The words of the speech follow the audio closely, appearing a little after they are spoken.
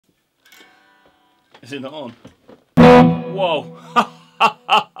Is it not on? Whoa!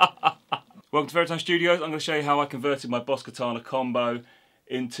 Welcome to Pherotone Studios. I'm going to show you how I converted my Boss Katana Combo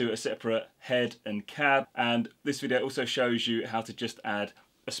into a separate head and cab, and this video also shows you how to just add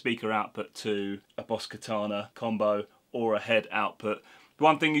a speaker output to a Boss Katana Combo or a head output. The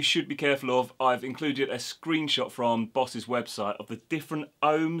one thing you should be careful of, I've included a screenshot from Boss's website of the different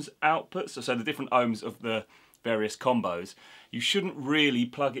ohms outputs, so the different ohms of the various combos. You shouldn't really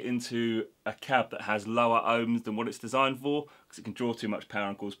plug it into a cab that has lower ohms than what it's designed for, because it can draw too much power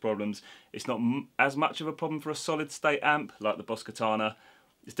and cause problems. It's not as much of a problem for a solid state amp like the Boss Katana.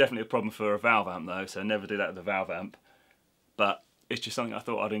 It's definitely a problem for a valve amp though, so never do that with a valve amp. But it's just something I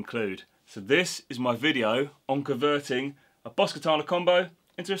thought I'd include. So this is my video on converting a Boss Katana Combo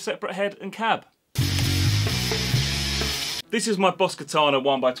into a separate head and cab. This is my Boss Katana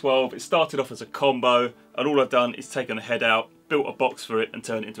 1x12. It started off as a combo, and all I've done is taken the head out, built a box for it and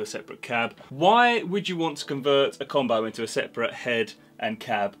turned it into a separate cab. Why would you want to convert a combo into a separate head and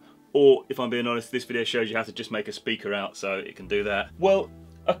cab? Or, if I'm being honest, this video shows you how to just make a speaker out so it can do that. Well,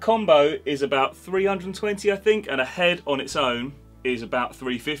 a combo is about 320 I think, and a head on its own is about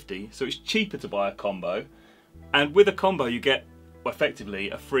 350, so it's cheaper to buy a combo. And with a combo you get, well,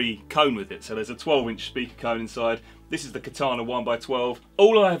 effectively a free cone with it. So there's a 12-inch speaker cone inside. This is the Katana 1x12.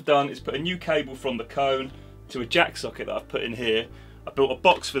 All I have done is put a new cable from the cone to a jack socket that I've put in here. I built a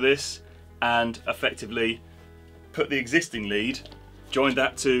box for this and effectively put the existing lead, joined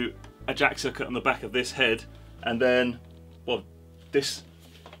that to a jack socket on the back of this head, and then, well, this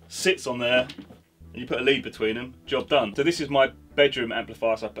sits on there and you put a lead between them, job done. So this is my bedroom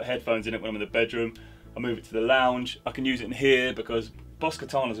amplifier, so I put headphones in it when I'm in the bedroom. I move it to the lounge. I can use it in here because Boss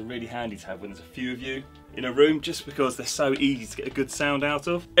Katanas are really handy to have when there's a few of you in a room, just because they're so easy to get a good sound out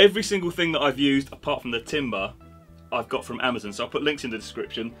of. Every single thing that I've used, apart from the timber, I've got from Amazon, so I'll put links in the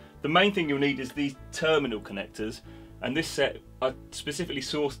description. The main thing you'll need is these terminal connectors, and this set, I specifically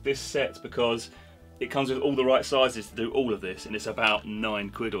sourced this set because it comes with all the right sizes to do all of this, and it's about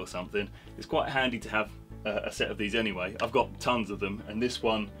 £9 or something. It's quite handy to have a set of these anyway. I've got tons of them, and this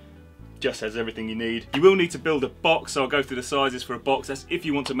one just has everything you need. You will need to build a box, so I'll go through the sizes for a box. That's if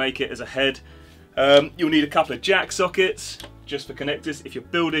you want to make it as a head. You'll need a couple of jack sockets just for connectors. If you're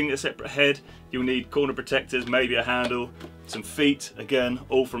building a separate head, you'll need corner protectors, maybe a handle, some feet, again,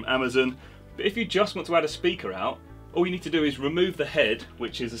 all from Amazon. But if you just want to add a speaker out, all you need to do is remove the head,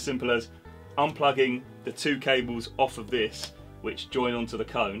 which is as simple as unplugging the two cables off of this, which join onto the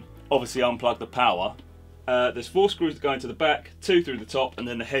cone. Obviously unplug the power. There's 4 screws that go into the back, 2 through the top, and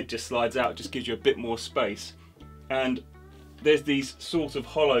then the head just slides out. It just gives you a bit more space. And there's these sort of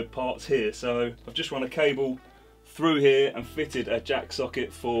hollow parts here, so I've just run a cable through here and fitted a jack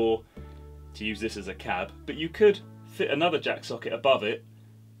socket to use this as a cab. But you could fit another jack socket above it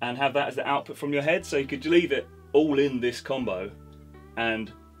and have that as the output from your head, so you could leave it all in this combo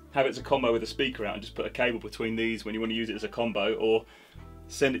and have it as a combo with a speaker out and just put a cable between these when you want to use it as a combo, or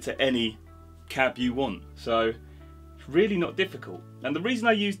send it to any cab you want. So it's really not difficult. And the reason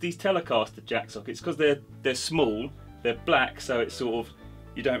I use these Telecaster jack sockets is because they're small, they're black, so it's sort of,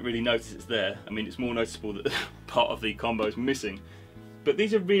 you don't really notice it's there. I mean, it's more noticeable that part of the combo is missing. But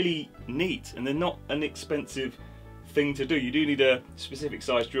these are really neat, and they're not an expensive thing to do. You do need a specific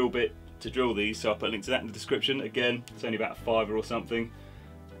size drill bit to drill these, so I'll put a link to that in the description. Again, it's only about £5 or something.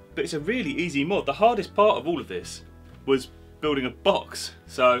 But it's a really easy mod. The hardest part of all of this was building a box.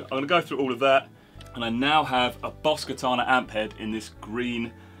 So I'm going to go through all of that, and I now have a Boss Katana amp head in this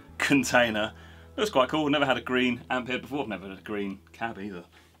green container. That's quite cool. I've never had a green amp head before. I've never had a green cab either,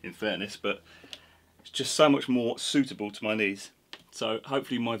 in fairness, but it's just so much more suitable to my needs. So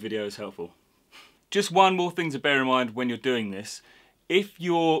hopefully my video is helpful. Just one more thing to bear in mind when you're doing this. If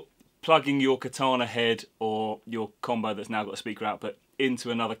you're plugging your Katana head or your combo that's now got a speaker output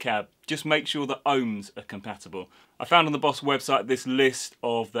into another cab, just make sure the ohms are compatible. I found on the Boss website this list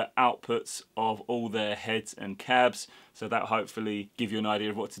of the outputs of all their heads and cabs, so that'll hopefully give you an idea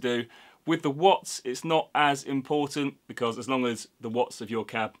of what to do. With the watts, it's not as important, because as long as the watts of your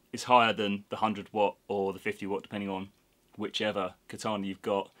cab is higher than the 100 watt or the 50 watt, depending on whichever Katana you've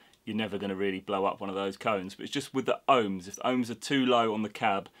got, you're never going to really blow up one of those cones. But it's just with the ohms. If the ohms are too low on the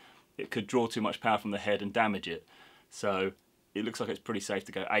cab, it could draw too much power from the head and damage it. So it looks like it's pretty safe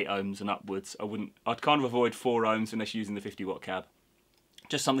to go 8 ohms and upwards. I'd kind of avoid 4 ohms unless you're using the 50 watt cab.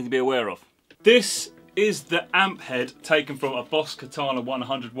 Just something to be aware of. This is the amp head taken from a Boss Katana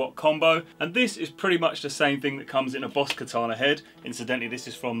 100 watt combo, and this is pretty much the same thing that comes in a Boss Katana head. Incidentally, this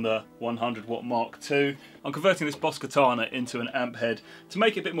is from the 100 watt Mark II. I'm converting this Boss Katana into an amp head to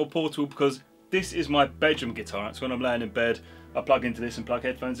make it a bit more portable, because this is my bedroom guitar. It's when I'm laying in bed, I plug into this and plug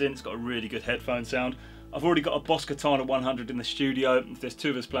headphones in. It's got a really good headphone sound. I've already got a Boss Katana 100 in the studio. If there's 2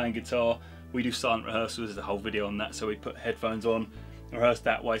 of us playing guitar, we do silent rehearsals. There's a whole video on that, so we put headphones on and rehearse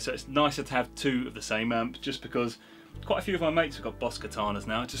that way. So it's nicer to have 2 of the same amp, just because quite a few of my mates have got Boss Katanas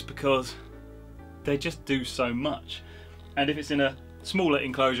now, just because they just do so much. And if it's in a smaller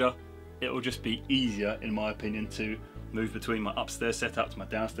enclosure, it will just be easier, in my opinion, to move between my upstairs setup to my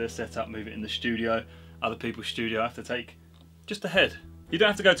downstairs setup, move it in the studio. Other people's studio, I have to take just a head. You don't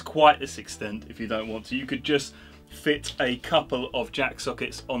have to go to quite this extent if you don't want to. You could just fit a couple of jack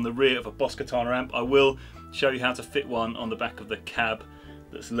sockets on the rear of a Boss Katana amp. I will show you how to fit one on the back of the cab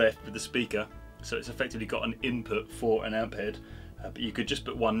that's left with the speaker. So it's effectively got an input for an amp head, but you could just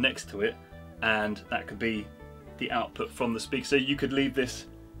put one next to it and that could be the output from the speaker. So you could leave this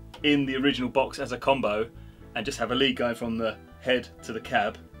in the original box as a combo and just have a lead going from the head to the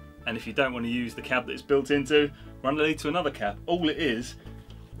cab. And if you don't want to use the cab that it's built into, run the lead to another cab. All it is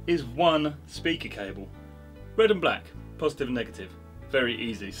one speaker cable. Red and black, positive and negative. Very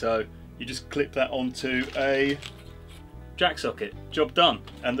easy. So you just clip that onto a jack socket. Job done.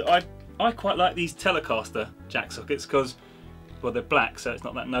 And I quite like these Telecaster jack sockets because, well, they're black, so it's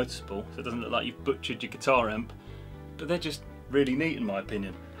not that noticeable. So it doesn't look like you've butchered your guitar amp. But they're just really neat in my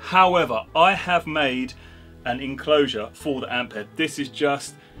opinion. However, I have made an enclosure for the amp head. This is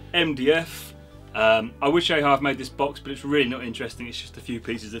just MDF. I will show you how I've made this box, but it's really not interesting. It's just a few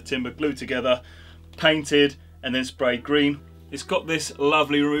pieces of timber glued together, painted, and then sprayed green. It's got this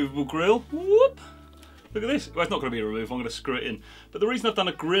lovely removable grill. Whoop! Look at this. Well, it's not going to be removable, I'm going to screw it in. But the reason I've done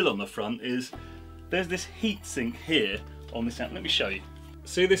a grill on the front is there's this heat sink here on this amp. Let me show you.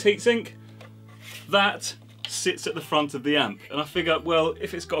 See this heat sink? That sits at the front of the amp, and I figure, well,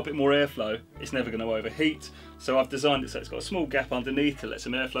 if it's got a bit more airflow, it's never going to overheat. So I've designed it so it's got a small gap underneath to let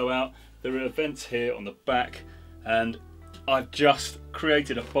some airflow out. There are vents here on the back, and I've just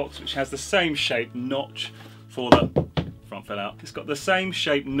created a box which has the same shaped notch for the front fell out. It's got the same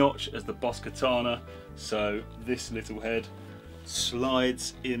shaped notch as the Boss Katana, so this little head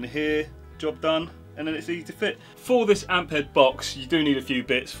slides in here. Job done. And then it's easy to fit. For this amp head box, you do need a few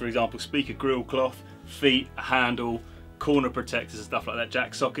bits. For example, speaker grill cloth, feet, a handle, corner protectors and stuff like that,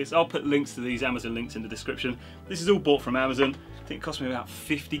 jack sockets. I'll put links to these Amazon links in the description. This is all bought from Amazon. I think it cost me about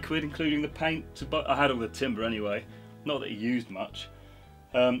 50 quid including the paint. But I had all the timber anyway, not that it used much.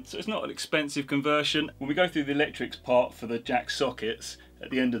 So it's not an expensive conversion. When we go through the electrics part for the jack sockets at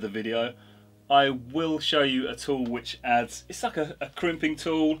the end of the video, I will show you a tool which adds, it's like a crimping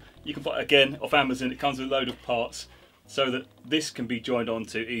tool. You can buy it again off Amazon. It comes with a load of parts so that this can be joined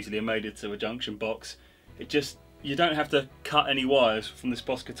onto easily and made into a junction box. You don't have to cut any wires from this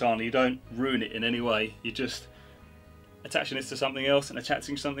Boss Katana. You don't ruin it in any way. You're just attaching this to something else and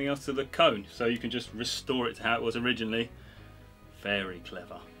attaching something else to the cone. So you can just restore it to how it was originally. Very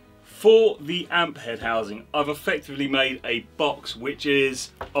clever. For the amp head housing, I've effectively made a box which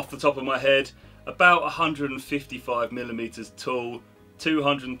is, off the top of my head, about 155mm tall,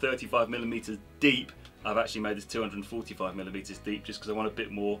 235mm deep. I've actually made this 245mm deep just because I want a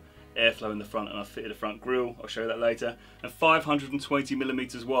bit more airflow in the front, and I've fitted a front grille, I'll show you that later, and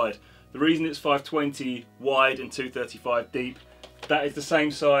 520mm wide. The reason it's 520 wide and 235 deep, that is the same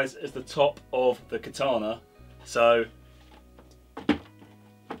size as the top of the Katana, so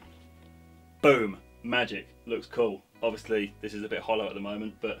boom, magic, looks cool. Obviously this is a bit hollow at the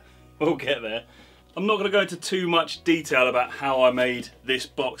moment, but we'll get there. I'm not going to go into too much detail about how I made this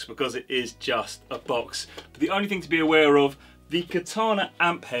box because it is just a box. But the only thing to be aware of, the Katana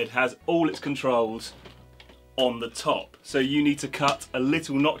amp head has all its controls on the top. So you need to cut a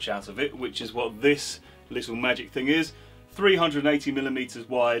little notch out of it, which is what this little magic thing is. 380mm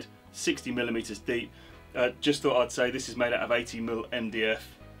wide, 60mm deep. Just thought I'd say this is made out of 18mm MDF.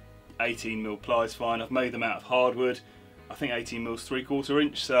 18mm ply is fine. I've made them out of hardwood. I think 18mm is 3/4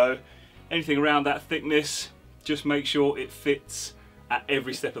 inch, so anything around that thickness, just make sure it fits at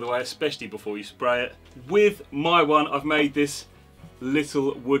every step of the way, especially before you spray it. With my one, I've made this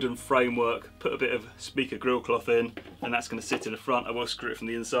little wooden framework, put a bit of speaker grill cloth in, and that's going to sit in the front. I will screw it from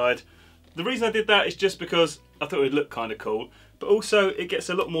the inside. The reason I did that is just because I thought it would look kind of cool, but also it gets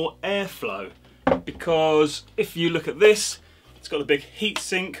a lot more airflow, because if you look at this, it's got a big heat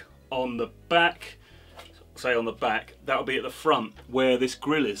sink on the back. Say on the back, that'll be at the front where this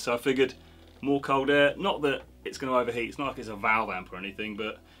grill is, so I figured more cold air, not that it's going to overheat, it's not like it's a valve amp or anything,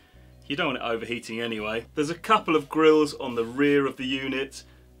 but you don't want it overheating anyway. There's a couple of grills on the rear of the unit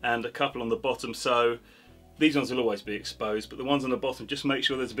and a couple on the bottom, so these ones will always be exposed, but the ones on the bottom, just make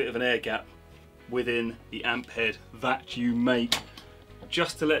sure there's a bit of an air gap within the amp head that you make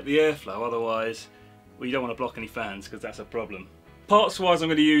just to let the air flow, otherwise well, you don't want to block any fans because that's a problem. Parts wise I'm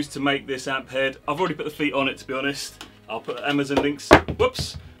going to use to make this amp head, I've already put the feet on it, to be honest. I'll put Amazon links,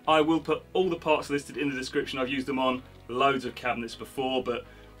 whoops. I will put all the parts listed in the description. I've used them on loads of cabinets before, but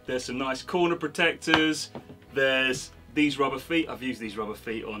there's some nice corner protectors. There's these rubber feet. I've used these rubber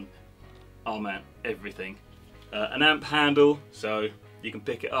feet on, oh man, everything. An amp handle, so you can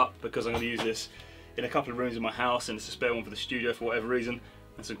pick it up because I'm going to use this in a couple of rooms in my house, and it's a spare one for the studio for whatever reason.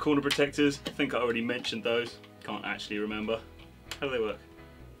 And some corner protectors. I think I already mentioned those. Can't actually remember. How do they work?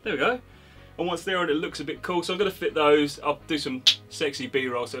 There we go. And once they're on, it looks a bit cool, so I'm going to fit those. I'll do some sexy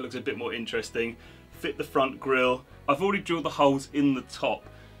B-roll so it looks a bit more interesting. Fit the front grille. I've already drilled the holes in the top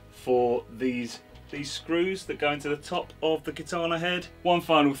for these screws that go into the top of the Katana head. One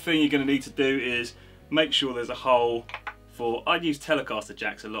final thing you're going to need to do is make sure there's a hole for, I use Telecaster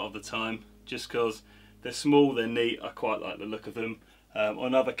jacks a lot of the time, just because they're small, they're neat, I quite like the look of them.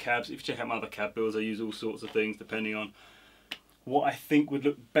 On other cabs, if you check out my other cab builds, I use all sorts of things depending on what I think would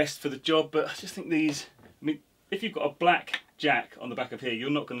look best for the job, but I just think these, I mean, if you've got a black jack on the back of here,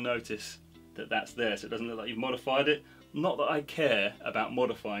 you're not going to notice that that's there, so it doesn't look like you've modified it. Not that I care about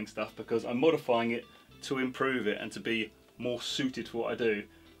modifying stuff, because I'm modifying it to improve it and to be more suited for what I do.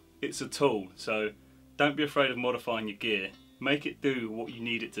 It's a tool, so don't be afraid of modifying your gear. Make it do what you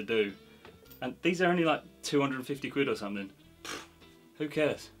need it to do. And these are only like 250 quid or something. Pfft, who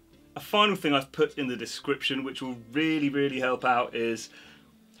cares? A final thing I've put in the description, which will really help out, is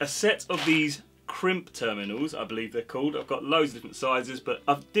a set of these crimp terminals, I believe they're called. I've got loads of different sizes, but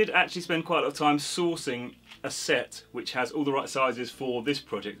I did actually spend quite a lot of time sourcing a set which has all the right sizes for this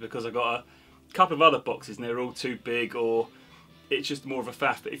project, because I got a couple of other boxes and they're all too big, or it's just more of a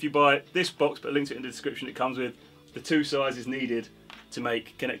faff. But if you buy this box, but link to it in the description, it comes with the 2 sizes needed to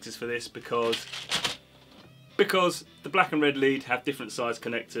make connectors for this, because the black and red lead have different size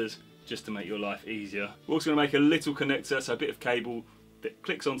connectors, just to make your life easier. We're also going to make a little connector, so a bit of cable that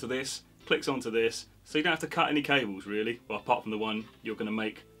clicks onto this, so you don't have to cut any cables really, well, apart from the one you're going to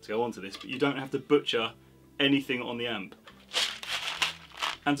make to go onto this, but you don't have to butcher anything on the amp.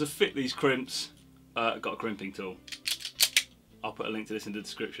 And to fit these crimps, I've got a crimping tool. I'll put a link to this in the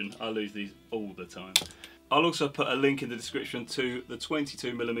description. I lose these all the time. I'll also put a link in the description to the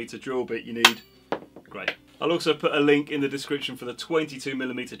 22mm drill bit you need. Great. I'll also put a link in the description for the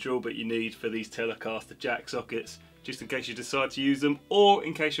 22mm drill bit you need for these Telecaster jack sockets, just in case you decide to use them, or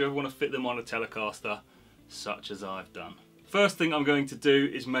in case you ever want to fit them on a Telecaster, such as I've done. First thing I'm going to do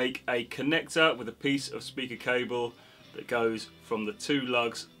is make a connector with a piece of speaker cable that goes from the 2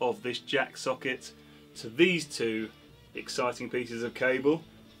 lugs of this jack socket to these 2 exciting pieces of cable,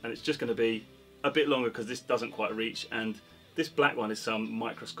 and it's just going to be a bit longer because this doesn't quite reach, and this black one is some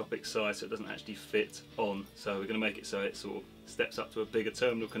microscopic size, so it doesn't actually fit on, so we're going to make it so it sort of steps up to a bigger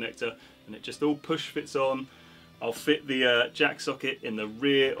terminal connector and it just all push fits on. I'll fit the jack socket in the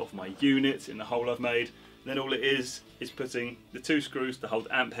rear of my unit in the hole I've made. Then all it is putting the 2 screws to hold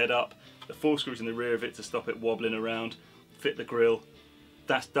the amp head up, the 4 screws in the rear of it to stop it wobbling around, fit the grill.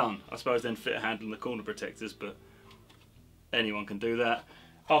 That's done. I suppose then fit a handle and the corner protectors, but anyone can do that.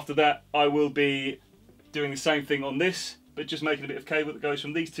 After that I will be doing the same thing on this, but just making a bit of cable that goes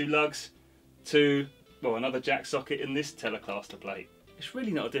from these 2 lugs to, well, another jack socket in this Telecaster plate. It's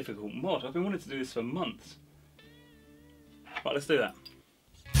really not a difficult mod. I've been wanting to do this for months. Right, let's do that.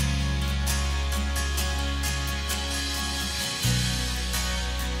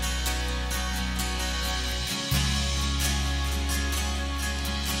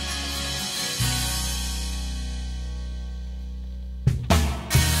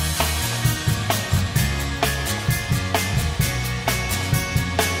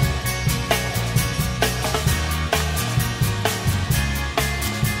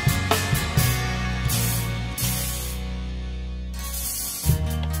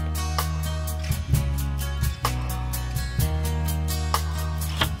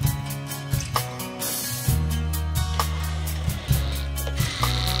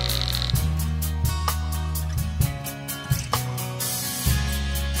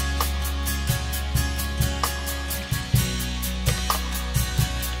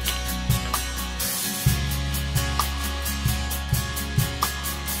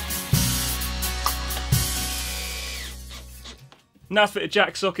 Now to fit a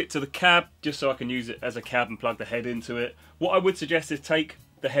jack socket to the cab, just so I can use it as a cab and plug the head into it. What I would suggest is take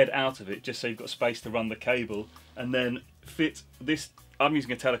the head out of it, just so you've got space to run the cable, and then fit this. I'm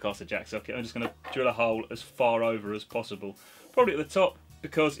using a Telecaster jack socket. I'm just going to drill a hole as far over as possible, probably at the top,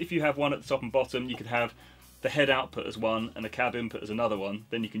 because if you have one at the top and bottom, you could have the head output as one and the cab input as another one.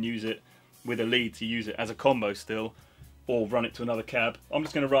 Then you can use it with a lead to use it as a combo still, or run it to another cab. I'm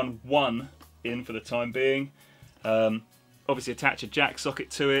just going to run one in for the time being. Obviously attach a jack socket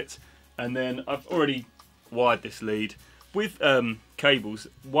to it, and then I've already wired this lead. With cables,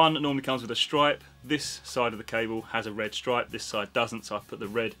 one normally comes with a stripe. This side of the cable has a red stripe, this side doesn't, so I put the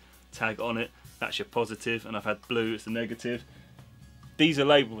red tag on it. That's your positive, and I've had blue as the negative. These are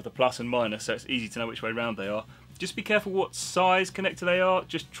labelled with a plus and minus, so it's easy to know which way round they are. Just be careful what size connector they are.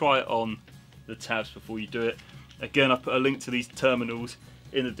 Just try it on the tabs before you do it. Again, I've put a link to these terminals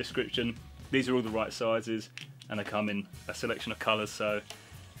in the description. These are all the right sizes, and they come in a selection of colours, so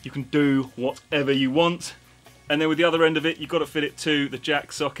you can do whatever you want. And then with the other end of it, you've got to fit it to the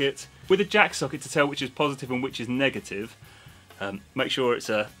jack socket. With a jack socket, to tell which is positive and which is negative, make sure it's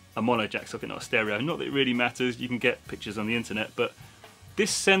a mono jack socket, not a stereo. Not that it really matters, you can get pictures on the internet, but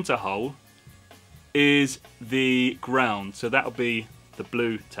this centre hole is the ground, so that'll be the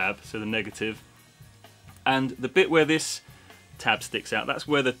blue tab, so the negative. And the bit where this tab sticks out, that's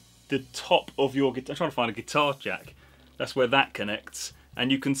where the top of your guitar, I'm trying to find a guitar jack, that's where that connects.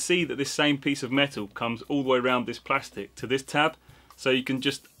 And you can see that this same piece of metal comes all the way around this plastic to this tab, so you can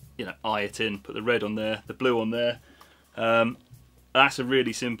just, you know, eye it in, put the red on there, the blue on there. That's a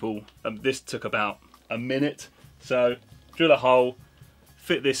really simple, this took about a minute, so drill a hole,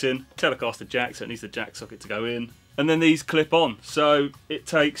 fit this in, Telecaster jack, so it needs the jack socket to go in, and then these clip on, so it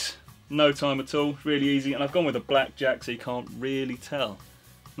takes no time at all, really easy. And I've gone with a black jack so you can't really tell.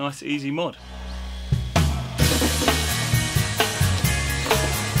 Nice easy mod.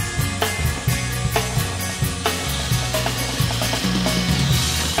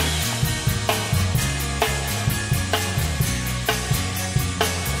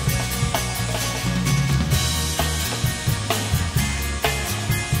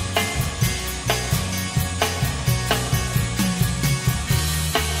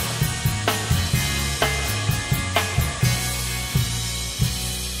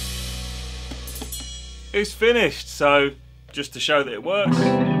 It's finished, so just to show that it works.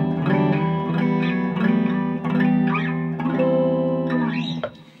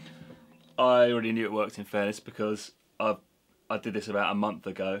 I already knew it worked, in fairness, because I did this about a month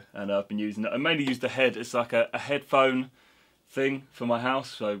ago and I've been using it. I mainly use the head as like a headphone thing for my house,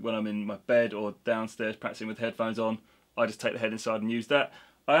 so when I'm in my bed or downstairs practicing with headphones on, I just take the head inside and use that.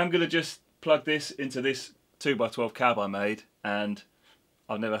 I am going to just plug this into this 2x12 cab I made, and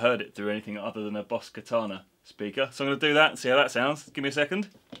I've never heard it through anything other than a Boss Katana speaker. So I'm going to do that and see how that sounds. Give me a second.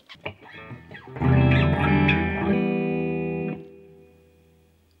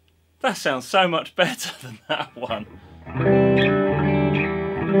 That sounds so much better than that one.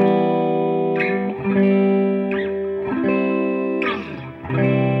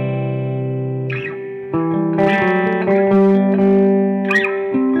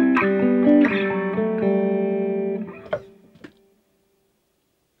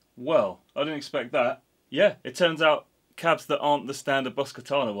 Well, I didn't expect that. Yeah, it turns out cabs that aren't the standard Boss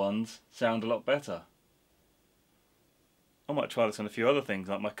Katana ones sound a lot better. I might try this on a few other things,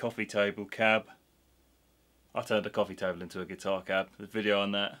 like my coffee table cab. I turned a coffee table into a guitar cab. There's a video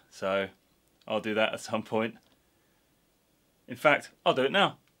on that, so I'll do that at some point. In fact, I'll do it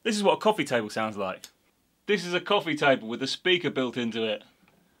now. This is what a coffee table sounds like. This is a coffee table with a speaker built into it.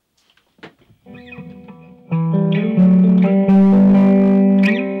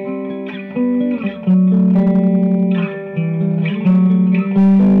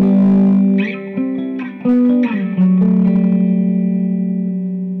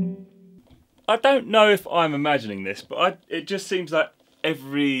 I don't know if I'm imagining this, but it just seems like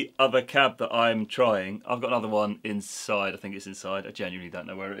every other cab that I'm trying, I've got another one inside, I think it's inside, I genuinely don't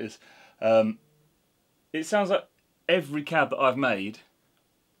know where it is. It sounds like every cab that I've made,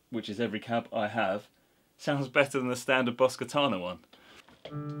 which is every cab I have, sounds better than the standard Boss Katana one.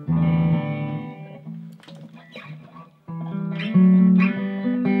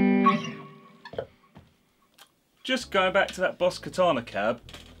 Just going back to that Boss Katana cab,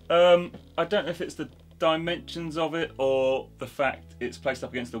 I don't know if it's the dimensions of it or the fact it's placed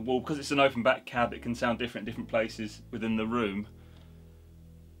up against the wall. Because it's an open back cab, it can sound different in different places within the room.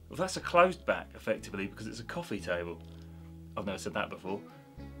 Well, that's a closed back, effectively, because it's a coffee table. I've never said that before.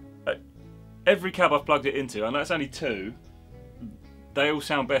 Every cab I've plugged it into, I know it's only two, they all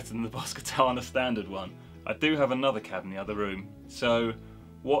sound better than the Boss Katana standard one. I do have another cab in the other room, so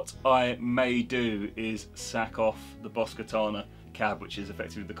what I may do is sack off the Boss Katana cab, which is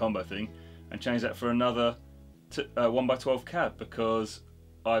effectively the combo thing, and change that for another 1x12 cab, because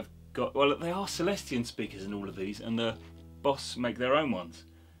I've got, well, they are Celestion speakers in all of these, and the Boss make their own ones.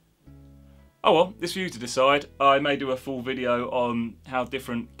 Oh well, it's for you to decide. I may do a full video on how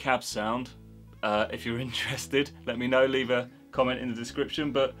different cabs sound. If you're interested, let me know, leave a comment in the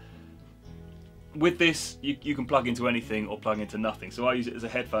description, but with this, you can plug into anything or plug into nothing. So I use it as a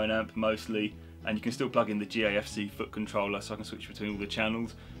headphone amp mostly, and you can still plug in the GAFC foot controller, so I can switch between all the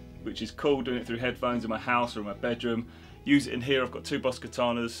channels, which is cool, doing it through headphones in my house or in my bedroom. Use it in here. I've got 2 Boss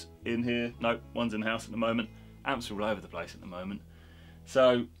Katanas in here. Nope, one's in the house at the moment. Amps are all over the place at the moment.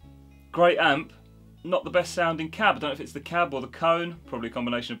 So, great amp. Not the best sounding cab. I don't know if it's the cab or the cone. Probably a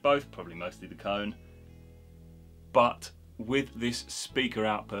combination of both. Probably mostly the cone. But with this speaker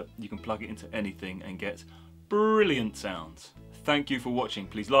output, you can plug it into anything and get brilliant sounds. Thank you for watching.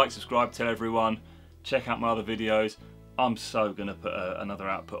 Please like, subscribe, tell everyone. Check out my other videos. I'm so going to put another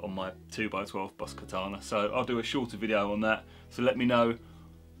output on my 2x12 Boss Katana. So I'll do a shorter video on that. So let me know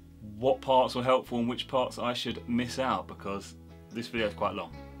what parts were helpful and which parts I should miss out, because this video is quite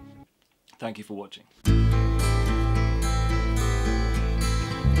long. Thank you for watching.